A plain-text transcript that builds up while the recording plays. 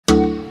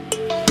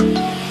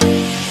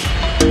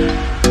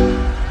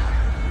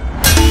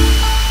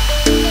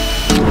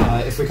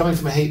coming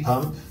from a heat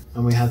pump,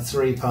 and we had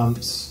 3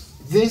 pumps.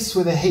 This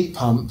with a heat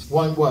pump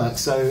won't work.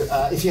 So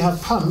if you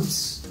have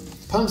pumps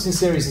in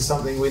series is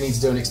something we need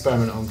to do an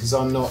experiment on, because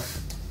I'm not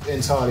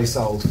entirely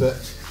sold. But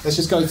let's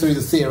just go through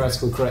the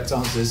theoretical correct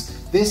answers.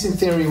 This in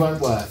theory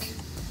won't work,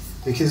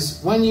 because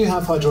when you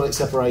have hydraulic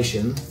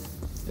separation,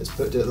 let's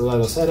put it at the low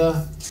loss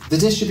header. The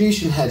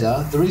distribution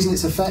header, the reason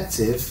it's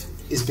effective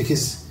is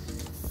because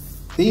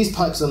these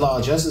pipes are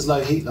larger, so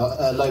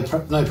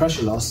there's no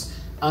pressure loss,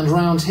 and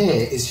round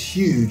here is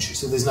huge,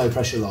 so there's no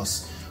pressure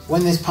loss.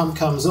 When this pump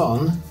comes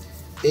on,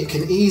 it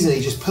can easily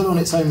just pull on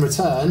its own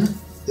return,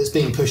 that's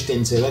being pushed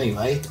into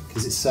anyway,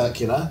 because it's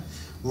circular,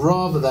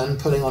 rather than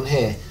pulling on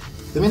here.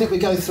 The minute we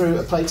go through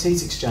a plate heat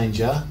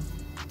exchanger,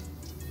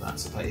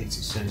 that's a plate heat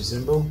exchanger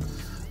symbol,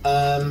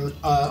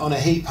 on a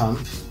heat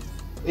pump,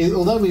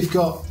 although we've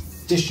got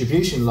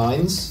distribution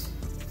lines,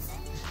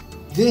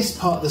 this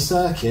part of the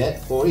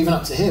circuit, or even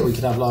up to here we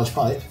could have large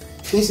pipe,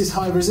 this is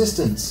high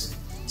resistance,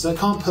 so it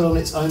can't pull on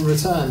its own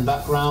return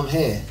back round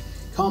here.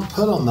 Can't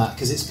pull on that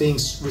because it's being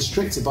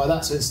restricted by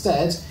that, so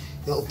instead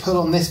it'll pull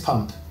on this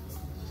pump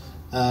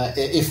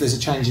if there's a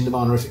change in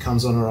demand, or if it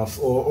comes on or off,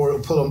 or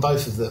it'll pull on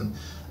both of them.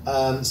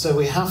 So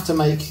we have to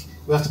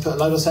put a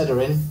low loss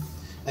header in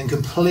and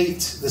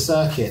complete the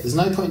circuit. There's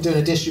no point doing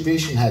a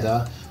distribution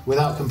header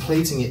without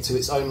completing it to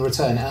its own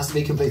return. It has to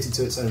be completed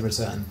to its own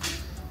return.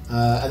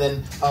 And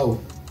then,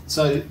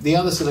 so the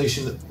other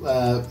solution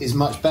that is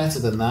much better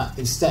than that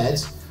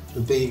instead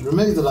would be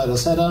remove the low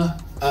loss header,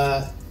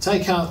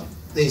 take out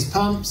these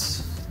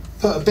pumps,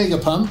 put a bigger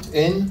pump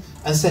in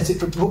and set it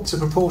to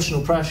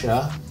proportional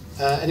pressure.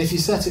 And if you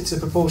set it to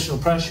proportional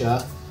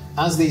pressure,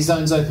 as these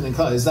zones open and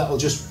close, that will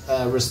just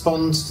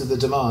respond to the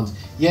demand.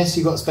 Yes,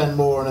 you've got to spend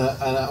more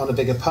on a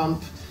bigger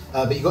pump,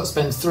 but you've got to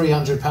spend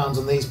 £300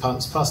 on these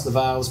pumps, plus the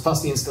valves,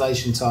 plus the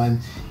installation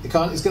time. It's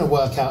going to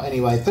work out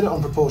anyway. Put it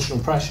on proportional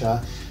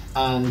pressure,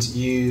 and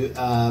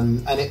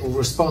it will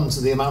respond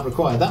to the amount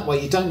required. That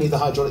way you don't need the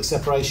hydraulic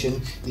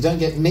separation, you don't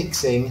get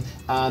mixing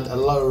and a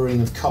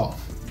lowering of COP,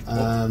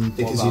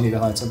 because you need a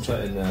high temperature.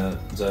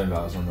 Putting zone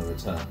valves on the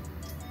return.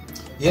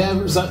 Yeah,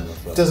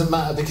 it doesn't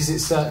matter because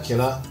it's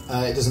circular.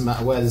 It doesn't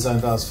matter where the zone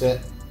valves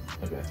fit,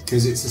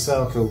 because it's a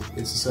circle,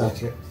 it's a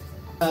circuit.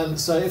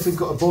 So if we've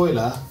got a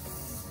boiler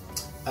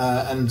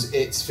and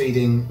it's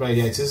feeding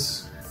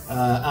radiators,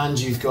 and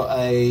you've got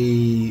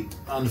a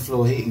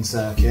underfloor heating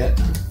circuit,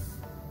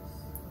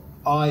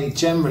 I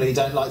generally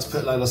don't like to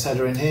put low loss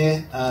header in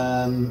here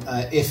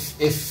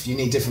if you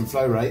need different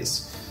flow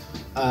rates,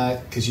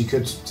 because you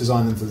could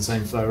design them for the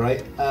same flow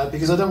rate,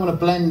 because I don't want to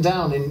blend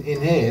down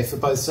in here for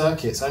both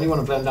circuits. I only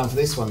want to blend down for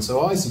this one,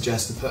 so I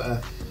suggest to put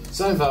a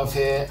zone valve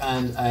here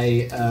and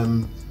a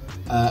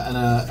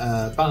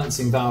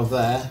balancing valve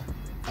there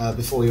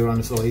before your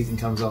underfloor heating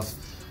comes off.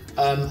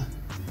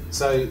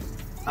 So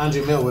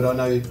Andrew Millwood, I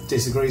know,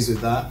 disagrees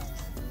with that.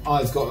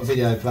 I've got a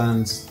video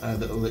planned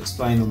that will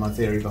explain all my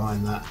theory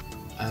behind that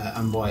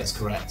and why it's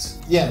correct.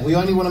 Yeah, we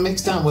only want to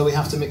mix down where we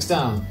have to mix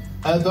down.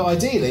 But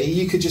ideally,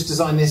 you could just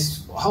design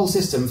this whole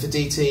system for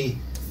DT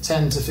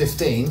 10 to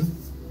 15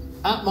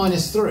 at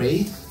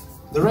 -3.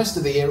 The rest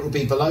of the year it will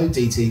be below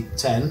DT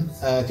 10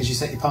 because you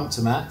set your pump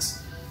to max.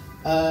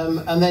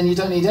 And then you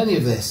don't need any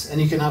of this,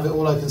 and you can have it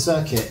all open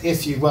circuit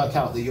if you work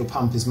out that your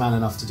pump is man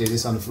enough to do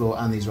this underfloor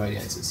and these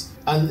radiators.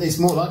 And it's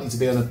more likely to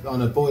be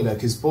on a boiler,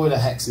 because boiler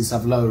hexes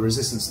have lower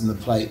resistance than the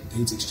plate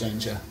heat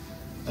exchanger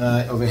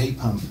of a heat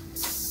pump.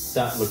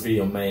 That would be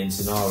your main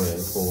scenario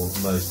for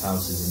most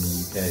houses in the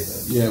UK,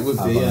 though. Yeah, it would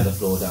be. Yeah, the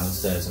floor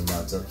downstairs and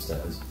rads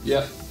upstairs.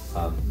 Yeah.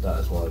 That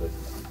is why.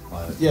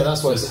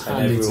 That's why it's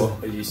handy.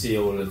 You see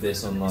all of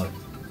this on like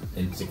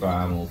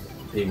Instagram, or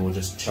people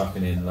just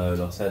chucking in low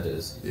loss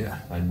headers. Yeah.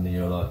 And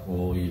you're like,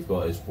 well, all you've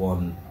got is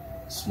one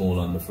small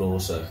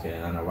underfloor circuit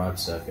and a rad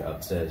circuit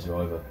upstairs. You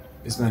either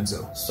it's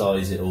mental.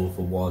 Size it all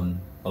for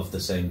one of the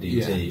same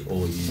DT,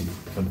 or you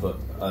can put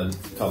a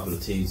couple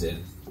of T's in.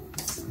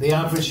 The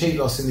average heat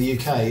loss in the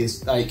UK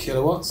is 8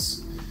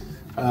 kilowatts.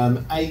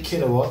 8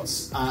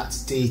 kilowatts at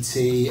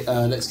DT,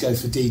 let's go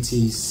for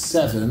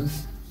DT7,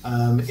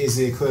 is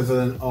the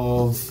equivalent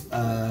of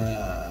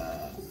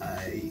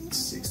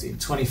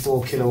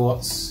 24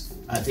 kilowatts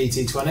at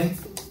DT20.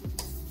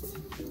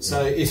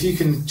 So if you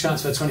can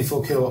transfer a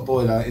 24 kilowatt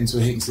boiler into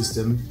a heating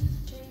system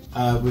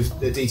with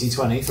the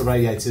DT20 for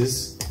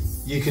radiators,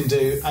 you can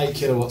do 8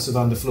 kilowatts of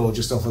underfloor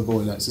just off a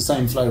boiler. It's the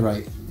same flow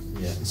rate.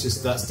 Yeah. It's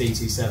just that's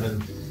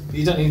DT7.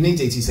 You don't even need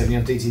DT7, you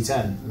have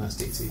DT10, and that's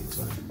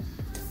DT20.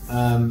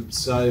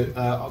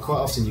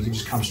 Quite often you can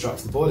just come straight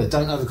off the boiler.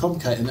 Don't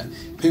overcomplicate it.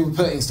 People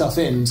putting stuff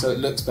in so it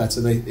looks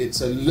better. It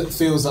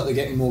feels like they're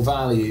getting more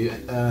value,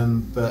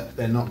 but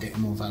they're not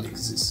getting more value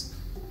because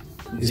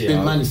it's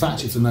been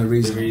manufactured for no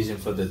reason. The reason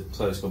for the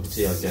close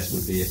competition, I guess,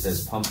 would be if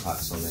there's pump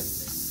packs on it.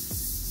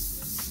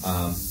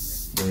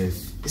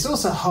 It's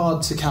also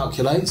hard to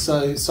calculate,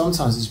 so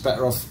sometimes it's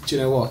better off, do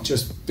you know what,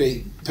 just put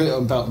it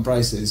on belt and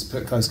braces,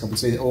 put close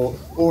competition, or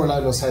a low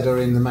loss header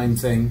in the main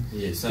thing.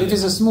 Yeah, so if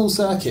it's a small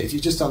circuit, if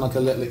you've just done like a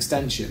little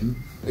extension,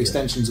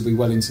 extensions will be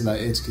well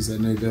insulated because they're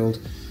new build.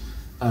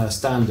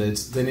 standard,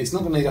 then it's not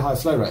going to need a high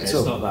flow rate at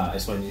all. It's not that,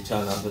 it's when you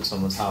turn up at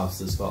someone's house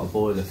that's got a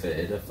boiler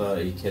fitted, a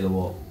 30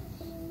 kilowatt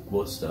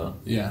Worcester,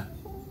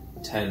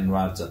 10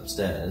 rads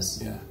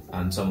upstairs,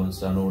 and someone's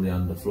done all the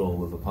underfloor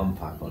with a pump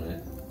pack on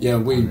it. Yeah,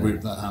 we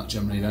route that out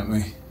generally, don't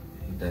we?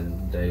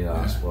 Then they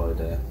ask why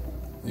their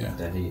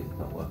heating's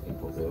not working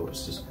properly, or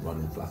it's just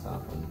running flat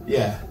out, and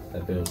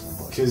their bills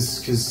are high.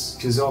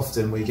 Because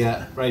often we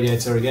get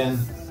radiator again.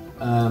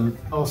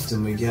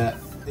 Often we get,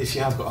 if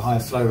you have got a higher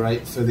flow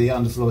rate for the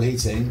underfloor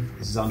heating,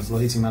 this is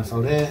underfloor heating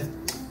manifold here,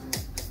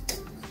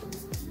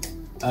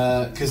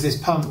 because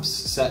this pump's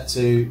set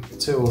to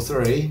 2 or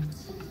 3,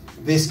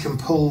 this can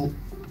pull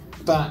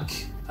back,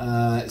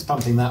 it's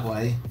pumping that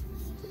way.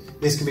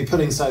 This can be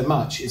pulling so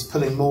much, it's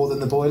pulling more than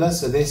the boiler,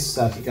 so this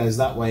circuit goes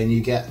that way and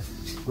you get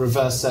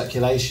reverse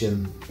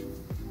circulation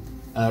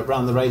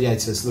around the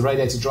radiator, so the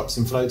radiator drops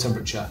in flow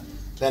temperature.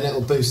 Then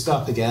it'll boost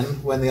up again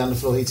when the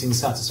underfloor heating is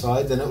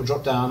satisfied, then it'll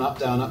drop down, up,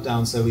 down, up,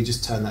 down, so we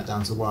just turn that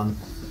down to 1.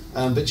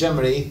 But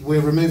generally,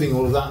 we're removing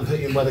all of that and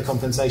putting in weather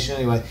compensation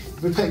anyway.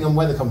 If we're putting on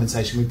weather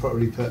compensation, we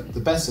probably put, the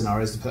best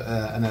scenario is to put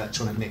an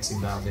electronic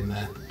mixing valve in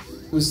there.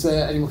 Was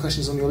there any more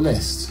questions on your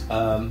list?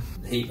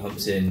 Heat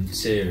pumps in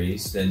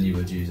series, then you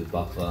would use a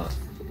buffer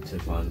to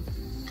kind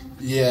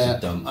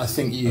of dump. I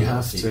think you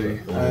have to.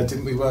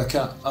 Didn't we work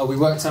out? Oh, we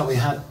worked out we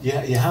had.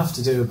 Yeah, you have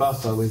to do a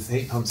buffer with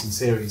heat pumps in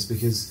series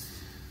because,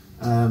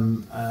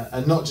 and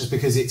not just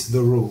because it's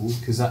the rule,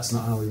 because that's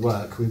not how we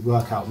work. We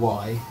work out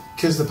why.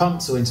 Because the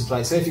pumps will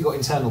interplay. So if you've got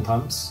internal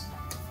pumps,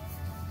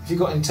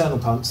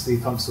 the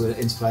pumps will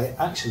interplay.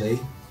 Actually,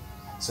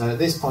 so at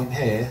this point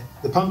here,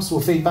 the pumps will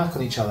feed back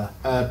on each other.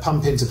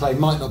 Pump interplay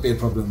might not be a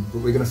problem, but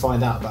we're going to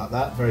find out about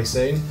that very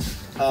soon.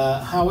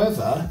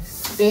 However,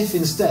 if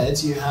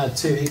instead you had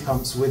 2 heat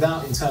pumps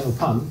without internal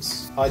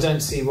pumps, I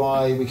don't see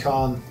why we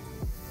can't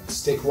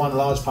stick one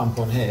large pump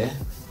on here,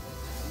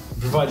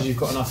 provided you've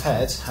got enough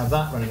head, have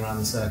that running around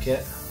the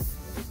circuit,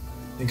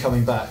 and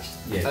coming back.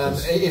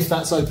 If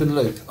that's open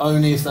loop,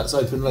 only if that's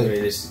open loop.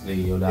 Realistically,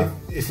 you'll have...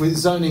 If we're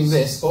zoning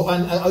this, or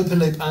an open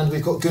loop, and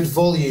we've got good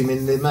volume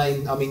in the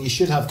main, I mean, you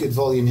should have good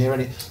volume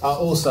here.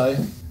 Also,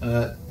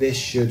 this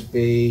should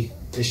be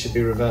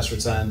reverse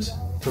returned.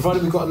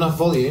 Provided we've got enough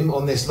volume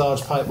on this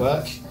large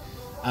pipework,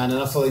 and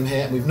enough volume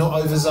here, and we've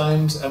not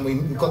overzoned, and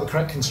we've got the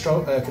correct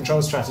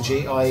control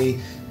strategy, i.e.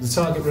 the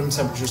target room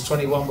temperature is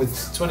 21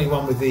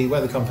 with the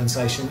weather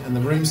compensation, and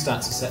the room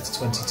stats are set to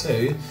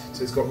 22,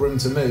 so it's got room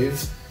to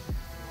move.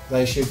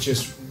 They should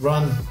just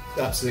run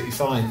absolutely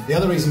fine. The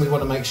other reason we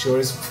want to make sure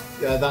is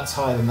that's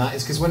higher than that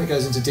is because when it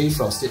goes into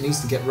defrost, it needs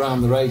to get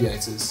round the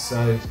radiators.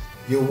 So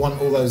you'll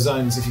want all those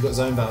zones, if you've got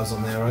zone valves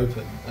on there,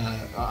 open,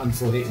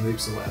 underfloor heating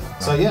loops or whatever.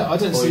 Right. So yeah, I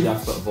don't see... Or you'd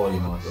have to put a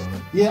volumizer on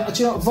it. Yeah,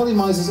 do you know what,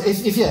 volumizers,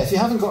 if you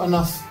haven't got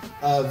enough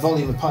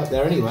volume of pipe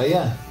there anyway,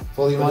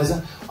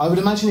 volumizer. I would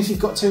imagine if you've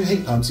got 2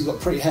 heat pumps, you've got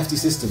pretty hefty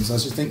systems. I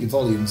was just thinking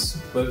volumes.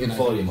 But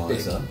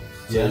volumizer,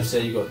 so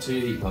say you've got 2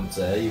 heat pumps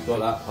there, you've got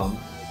that pump,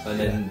 and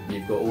then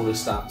you've got all the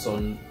stats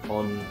on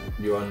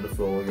your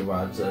underfloor, your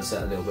rads that are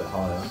set a little bit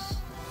higher.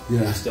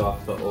 You still have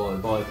to put oil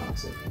and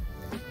bypass it.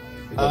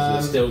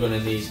 Because you're still going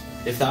to need,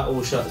 if that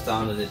all shuts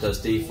down and it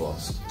does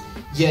defrost.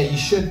 Yeah, you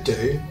should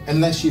do,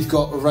 unless you've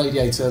got a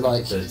radiator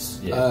like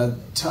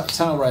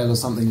towel rail or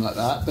something like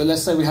that. But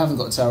let's say we haven't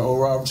got a towel,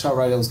 or our towel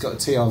rail's got a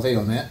TRV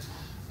on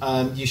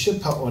it. You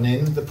should put one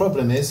in. The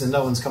problem is, and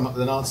no one's come up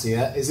with an answer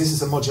yet, is this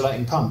is a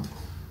modulating pump.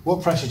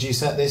 What pressure do you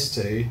set this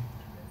to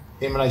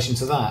in relation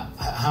to that?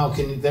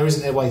 There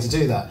isn't a way to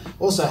do that.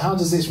 Also, how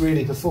does this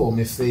really perform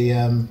if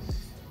the...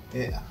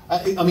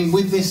 I mean,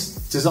 with this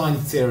design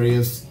theory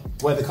of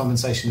weather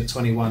compensation at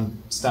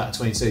 21, stat at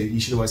 22, you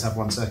should always have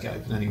one circuit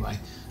open anyway.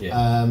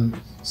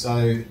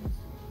 So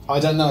I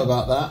don't know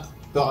about that,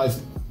 but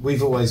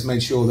we've always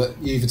made sure that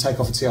you either take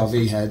off a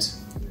TRV head,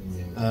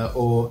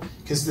 or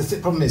because the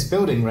problem is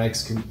building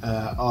regs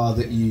are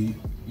that you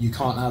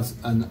can't have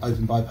an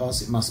open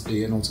bypass. It must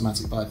be an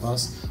automatic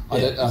bypass.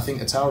 I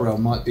think a towel rail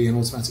might be an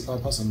automatic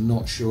bypass. I'm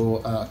not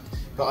sure,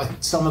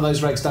 but some of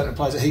those regs don't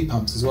apply to heat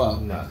pumps as well.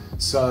 No.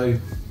 So.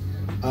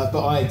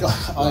 But I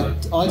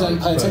don't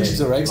pay attention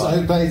to regs.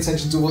 I pay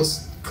attention to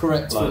what's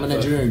correct from an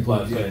engineering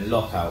point of view. Putting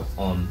lockout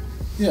on.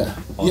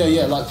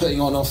 Like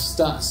putting on off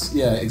stats.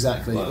 Yeah,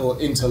 exactly. Or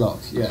interlock.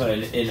 Yeah.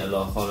 Putting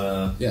interlock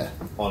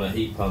on a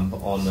heat pump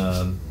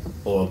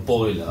or a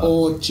boiler.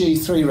 Or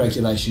G3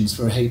 regulations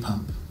for a heat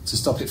pump to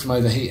stop it from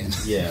overheating.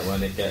 Yeah,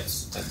 when it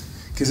gets.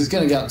 Because it's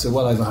going to get up to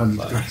well over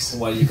 100 degrees.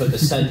 Well, you put the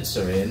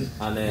sensor in,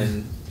 and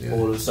then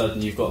all of a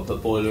sudden you've got to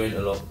put boiler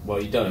interlock.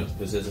 Well, you don't,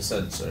 because there's a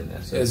sensor in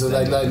there. So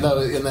they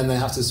lower, and then they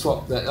have to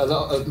swap.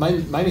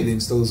 Mainly the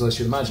installers, I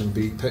should imagine,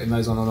 be putting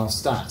those on and off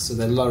stats, so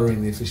they're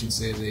lowering the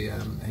efficiency of the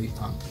heat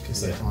pump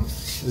because they can't.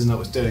 Doesn't know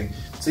what it's doing.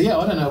 So yeah,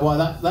 I don't know why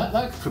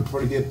that could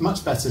probably be a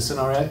much better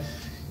scenario.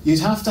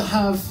 You'd have to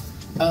have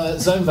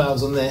zone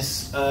valves on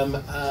this.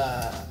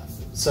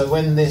 So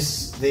when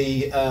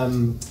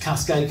the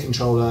cascade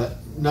controller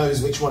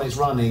knows which one it's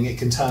running, it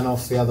can turn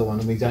off the other one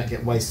and we don't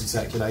get wasted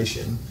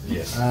circulation.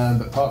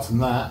 But apart from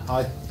that,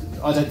 I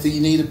don't think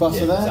you need a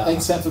buffer there,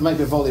 except for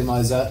maybe a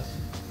volumizer.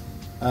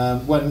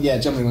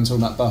 Generally when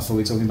talking about buffer,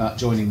 we're talking about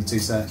joining the two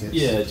circuits.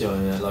 Yeah,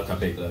 joining like a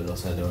big load or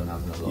so, and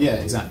having a lot. Yeah,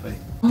 exactly.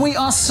 We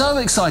are so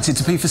excited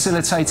to be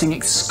facilitating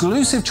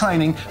exclusive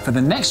training for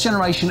the next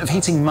generation of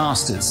heating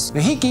masters.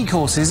 The Heat Geek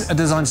courses are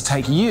designed to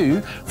take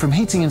you from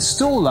heating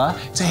installer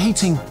to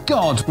heating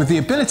god, with the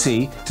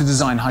ability to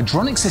design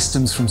hydronic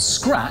systems from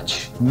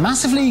scratch,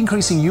 massively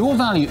increasing your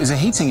value as a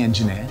heating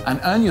engineer and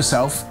earn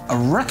yourself a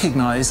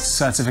recognised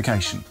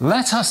certification.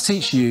 Let us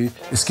teach you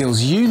the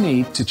skills you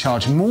need to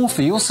charge more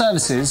for your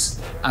services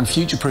and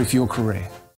future-proof your career.